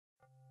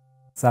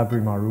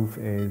Sabry Marouf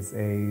is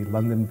a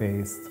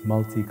London-based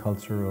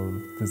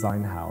multicultural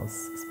design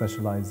house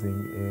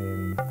specializing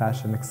in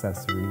fashion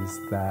accessories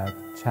that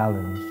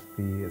challenge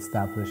the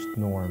established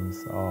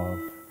norms of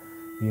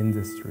the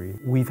industry.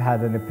 We've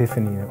had an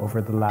epiphany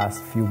over the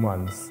last few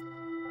months,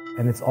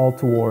 and it's all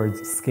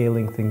towards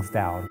scaling things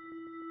down.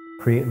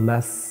 Create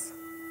less,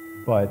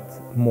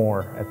 but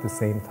more at the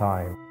same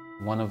time.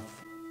 One of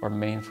our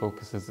main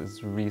focuses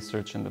is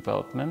research and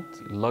development.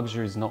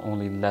 Luxury is not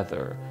only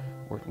leather,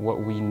 or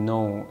what we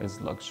know is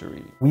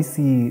luxury. We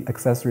see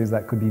accessories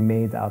that could be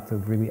made out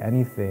of really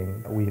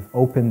anything. We've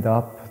opened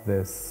up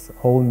this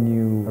whole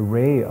new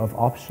array of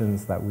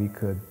options that we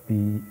could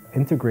be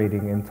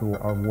integrating into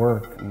our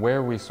work.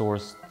 Where we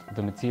sourced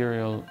the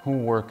material, who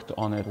worked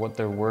on it, what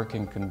their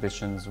working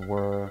conditions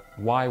were,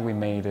 why we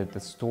made it, the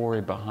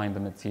story behind the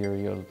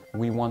material.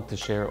 We want to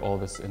share all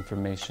this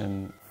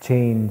information.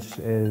 Change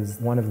is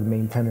one of the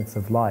main tenets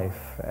of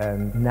life,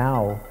 and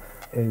now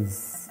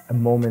is a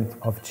moment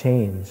of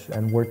change,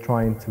 and we're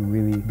trying to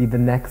really be the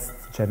next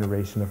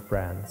generation of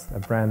brands. A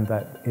brand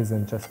that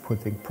isn't just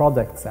putting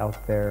products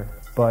out there,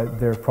 but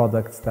they're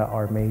products that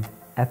are made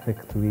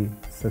ethically,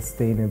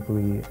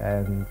 sustainably,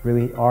 and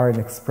really are an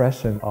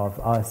expression of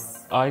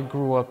us. I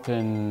grew up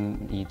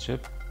in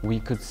Egypt. We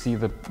could see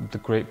the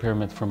Great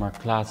Pyramid from our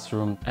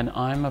classroom, and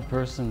I'm a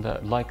person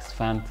that likes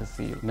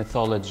fantasy,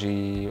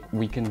 mythology.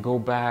 We can go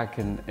back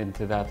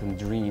into that and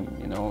dream,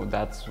 you know,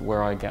 that's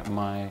where I get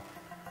my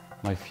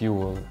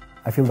fuel.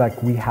 I feel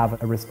like we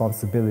have a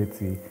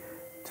responsibility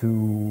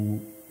to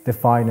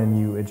define a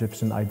new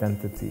Egyptian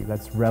identity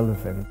that's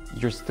relevant.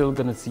 You're still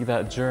going to see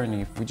that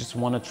journey. We just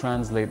want to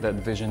translate that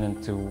vision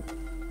into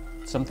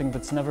something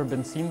that's never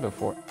been seen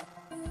before.